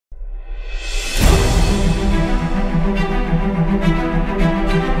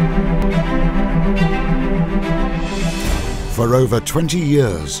For over 20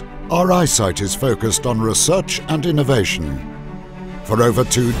 years, our eyesight is focused on research and innovation. For over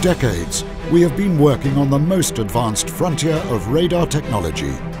 2 decades, we have been working on the most advanced frontier of radar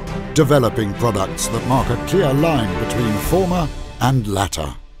technology, developing products that mark a clear line between former and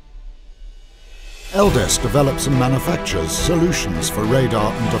latter. ELDES develops and manufactures solutions for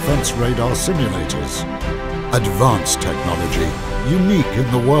radar and defense radar simulators. Advanced technology, unique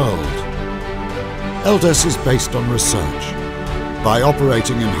in the world. ELDES is based on research. By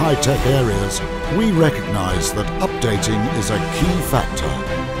operating in high-tech areas, we recognize that updating is a key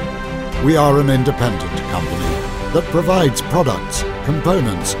factor. We are an independent company that provides products,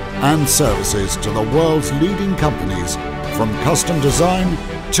 components and services to the world's leading companies, from custom design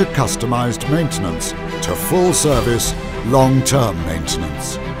to customized maintenance to full-service, long-term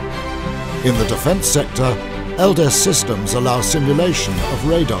maintenance. In the defense sector, ELDES systems allow simulation of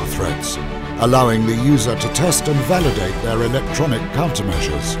radar threats, allowing the user to test and validate their electronic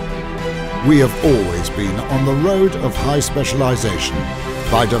countermeasures. We have always been on the road of high specialization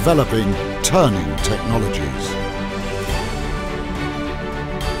by developing turning technologies.